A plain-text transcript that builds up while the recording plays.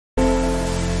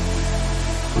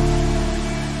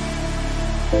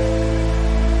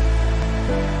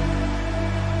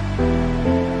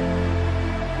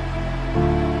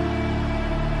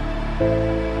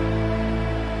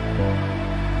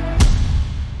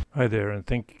Hi there, and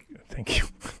thank you.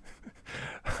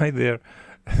 Hi there.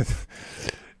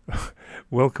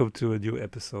 Welcome to a new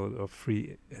episode of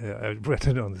Free. I read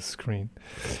it on the screen.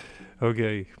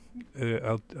 Okay,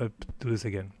 I'll do this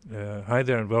again. Hi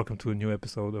there, and welcome to a new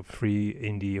episode of Free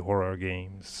Indie Horror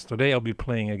Games. Today I'll be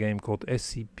playing a game called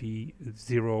SCP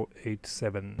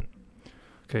 087.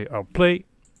 Okay, I'll play,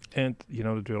 and you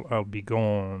know the drill. I'll be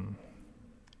gone,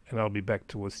 and I'll be back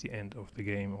towards the end of the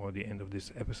game or the end of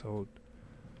this episode.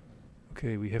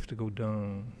 Okay, we have to go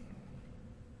down.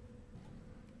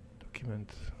 Document.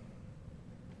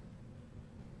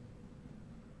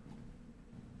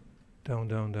 Down,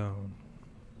 down, down.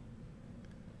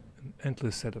 An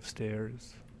endless set of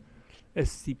stairs.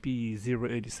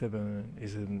 SCP-087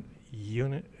 is an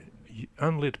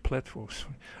unlit platform,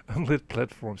 unlit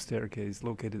platform staircase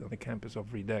located on the campus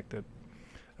of Redacted.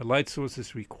 A light source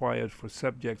is required for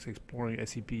subjects exploring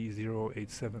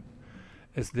SCP-087,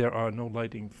 as there are no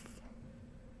lighting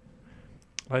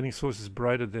sources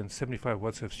brighter than 75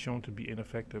 watts have shown to be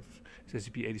ineffective.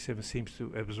 SCP-87 seems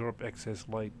to absorb excess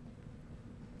light.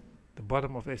 The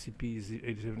bottom of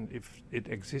SCP-87, if it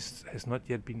exists, has not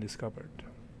yet been discovered.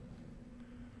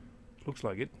 Looks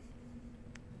like it.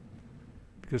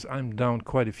 Because I'm down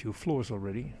quite a few floors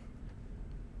already.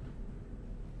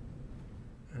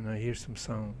 And I hear some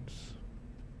sounds.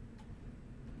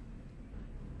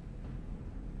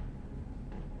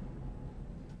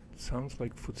 Sounds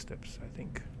like footsteps, I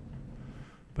think.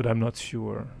 But I'm not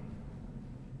sure.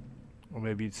 Or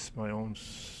maybe it's my own...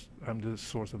 I'm the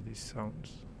source of these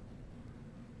sounds.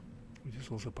 Which is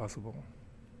also possible.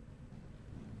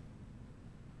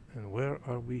 And where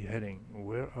are we heading?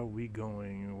 Where are we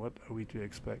going? What are we to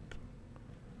expect?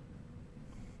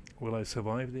 Will I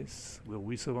survive this? Will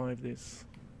we survive this?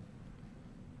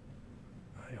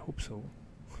 I hope so.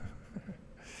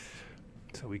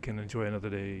 So we can enjoy another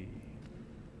day.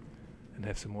 And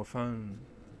have some more fun.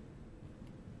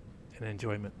 And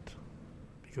enjoyment.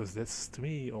 Because that's, to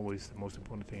me, always the most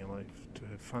important thing in life. To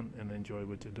have fun and enjoy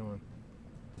what you're doing.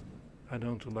 I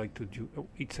don't like to do... Oh,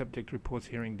 each subject reports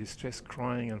hearing distress,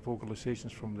 crying and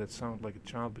vocalizations from that sound like a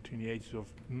child between the ages of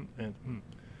and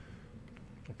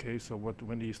Okay, so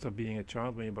when do you stop being a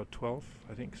child? When you're about 12?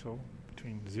 I think so.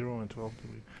 Between 0 and 12.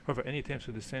 However, any attempts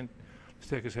to descend the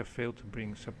staircase have failed to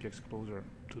bring subjects closer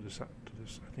to the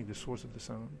I think the source of the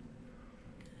sound.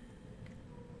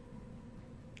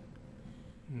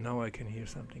 Now I can hear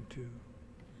something too.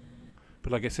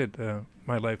 But like I said,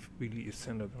 my life really is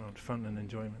centered around fun and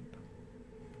enjoyment.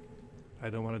 I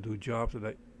don't want to do jobs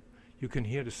that you can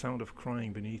hear the sound of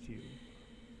crying beneath you.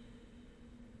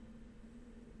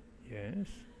 Yes.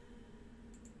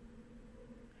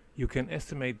 You can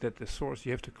estimate that the source,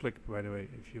 you have to click by the way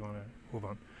if you want to move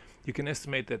on. You can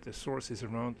estimate that the source is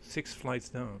around 6 flights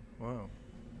down. Wow.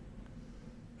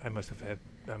 I must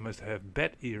have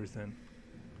bat ears then.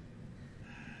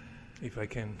 If I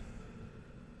can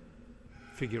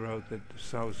figure out that the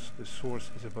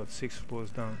source is about 6 floors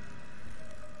down.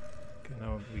 Okay,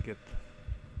 now we get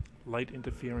light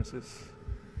interferences.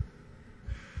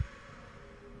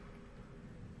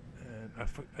 And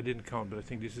I didn't count, but I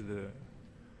think this is the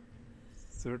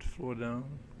 3rd floor down.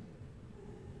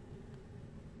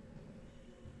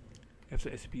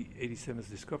 After SCP-87's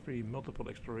discovery, multiple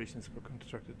explorations were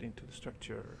constructed into the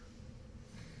structure.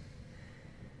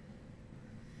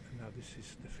 And now this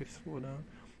is the 5th floor down.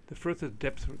 The furthest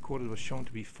depth recorded was shown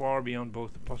to be far beyond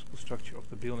both the possible structure of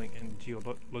the building and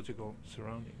geological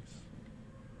surroundings.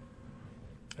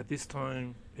 At this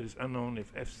time, it is unknown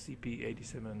if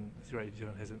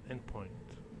SCP-087 has an endpoint.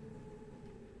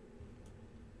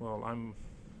 Well, I'm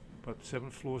about 7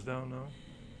 floors down now,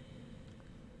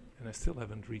 and I still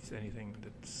haven't reached anything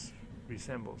that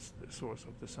resembles the source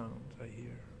of the sound I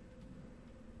hear.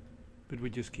 But we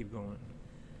just keep going.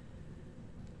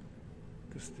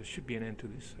 Because there should be an end to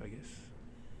this, I guess.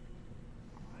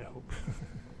 I hope.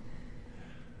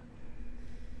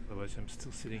 Otherwise I'm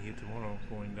still sitting here tomorrow,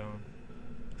 going down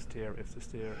stair after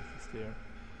stair after stair.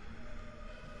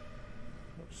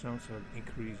 Oh, sounds are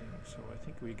increasing, so I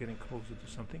think we're getting closer to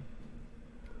something.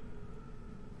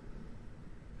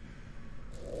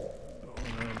 Oh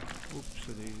man, oops,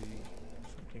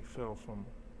 something fell from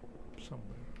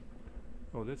somewhere.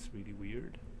 Oh, that's really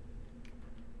weird.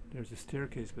 There's a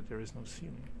staircase, but there is no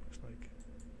ceiling, looks like.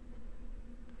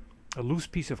 A loose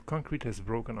piece of concrete has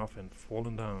broken off and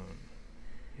fallen down.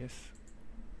 Yes.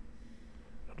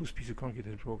 A loose piece of concrete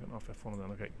has broken off and fallen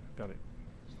down. Okay, got it.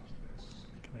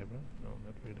 Can I run? No,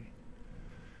 not really.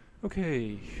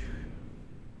 Okay.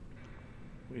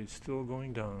 We're still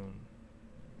going down.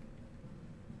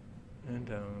 And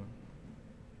down.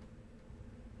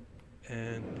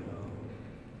 And down.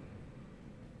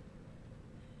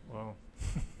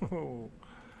 Oh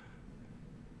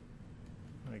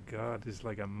my god, this is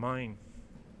like a mine.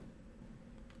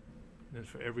 Then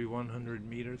for every 100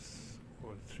 meters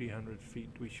or 300 feet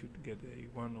we should get a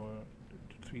 1 or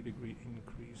 3 degree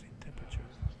increase in temperature.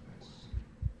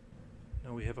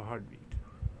 Now we have a heartbeat.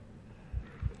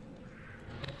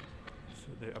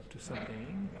 So they're up to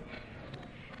something.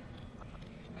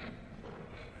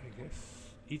 I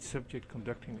guess each subject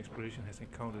conducting the exploration has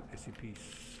encountered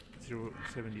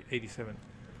SCP-087-1.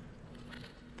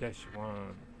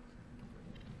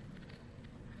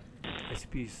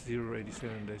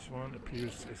 SCP-087-1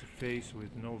 appears as a face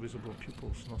with no visible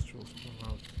pupils, nostrils, or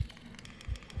mouth.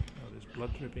 Now there's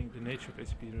blood dripping. The nature of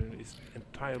SCP is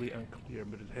entirely unclear,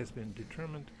 but it has been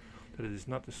determined that it is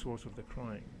not the source of the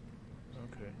crying.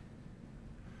 Okay.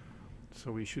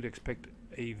 So we should expect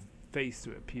a face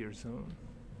to appear soon.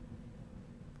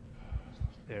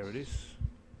 There it is.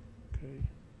 Okay.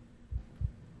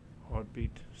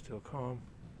 Heartbeat still calm.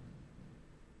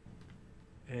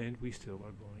 And we still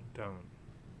are going down.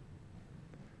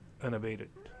 Unabated.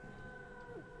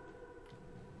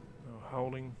 No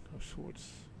howling of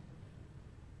sorts.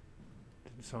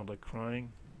 Didn't sound like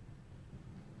crying.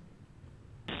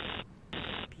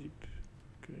 Beep.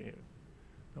 Okay.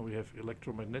 Now we have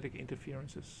electromagnetic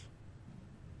interferences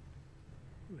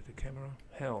with the camera.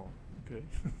 Hell. Okay.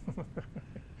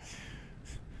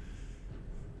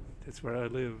 That's where I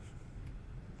live.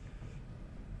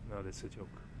 No, that's a joke.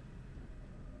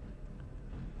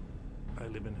 I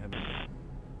live in heaven.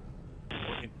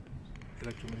 More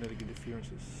electromagnetic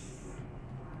interferences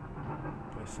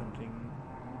by something.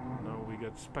 Now we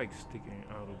got spikes sticking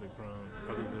out of the ground,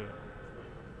 out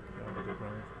of the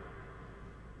ground,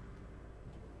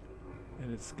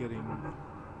 and it's getting.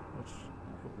 What's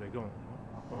they going?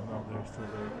 Oh no, they're still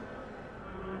there.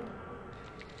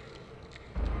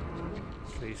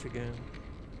 Face again.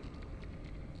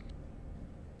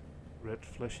 Red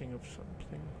flashing of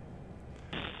something.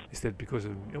 Is that because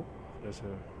of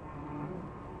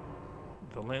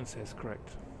the lens has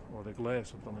cracked, or the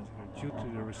glass of the lens? Due to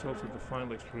the results of the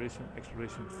final exploration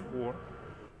 4,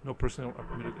 no personnel are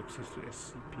permitted access to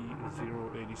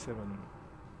SCP-087.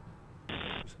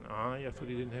 There's an eye. I thought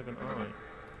he didn't have an eye.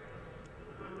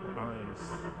 Or eyes.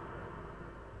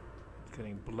 It's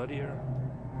getting bloodier,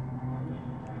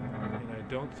 and I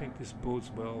don't think this bodes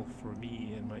well for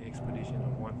me and my expedition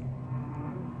on one.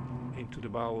 Into the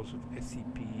bowels of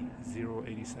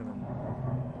SCP-087.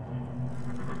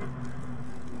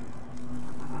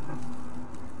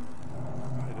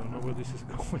 I don't know where this is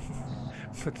going,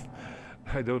 but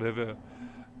I don't have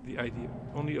the idea.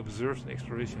 Only observed in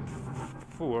exploration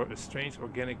 4, a strange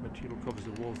organic material covers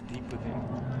the walls deep within.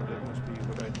 So that must be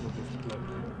what I thought was blood.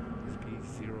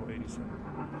 SCP-087.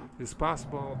 It is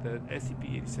possible that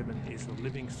SCP-87 is a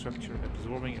living structure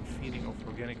absorbing and feeding off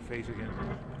organic phase-organic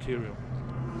material.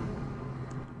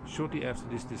 Shortly after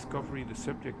this discovery, the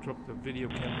subject dropped the video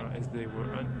camera as they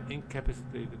were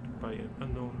incapacitated by an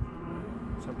unknown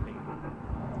something.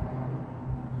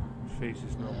 The face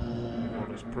is now more or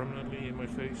less permanently in my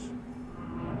face.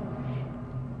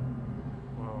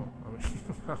 Wow, I mean,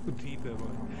 how deep am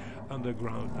I?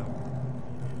 Underground now.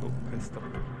 Oh, I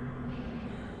stopped.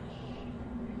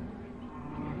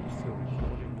 Still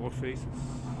recording more faces.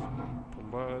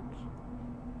 Blood.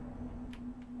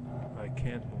 I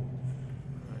can't move.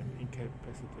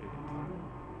 Incapacitated.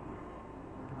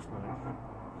 Looks like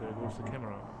there goes the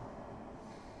camera.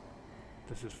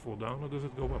 Does it fall down or does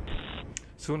it go up?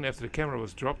 Soon after the camera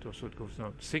was dropped, or so it goes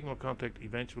down, signal contact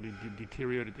eventually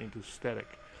deteriorated into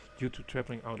static due to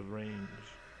traveling out of range.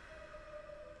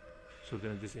 So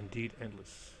then it is indeed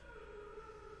endless.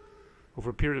 Over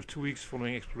a period of 2 weeks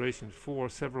following exploration 4,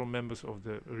 several members of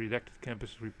the redacted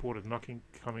campus reported knocking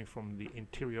coming from the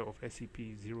interior of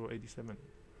SCP-087.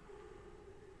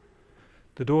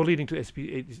 The door leading to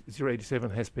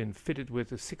SCP-087 has been fitted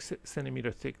with a 6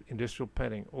 centimeter thick industrial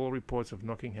padding. All reports of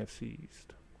knocking have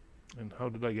ceased. And how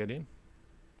did I get in?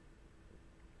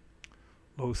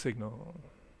 Low signal.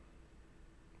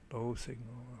 Low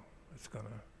signal. It's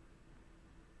gonna...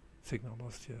 Signal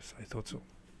lost, yes, I thought so.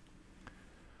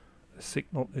 The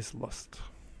signal is lost.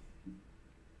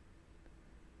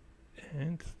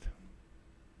 And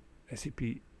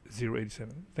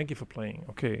SCP-087. Thank you for playing.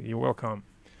 Okay, you're welcome.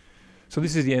 So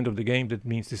this is the end of the game. That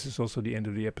means this is also the end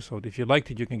of the episode. If you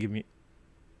liked it, you can give me...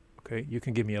 Okay, you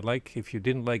can give me a like. If you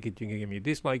didn't like it, you can give me a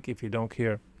dislike. If you don't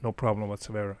care, no problem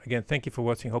whatsoever. Again, thank you for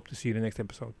watching. Hope to see you in the next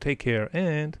episode. Take care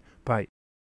and bye.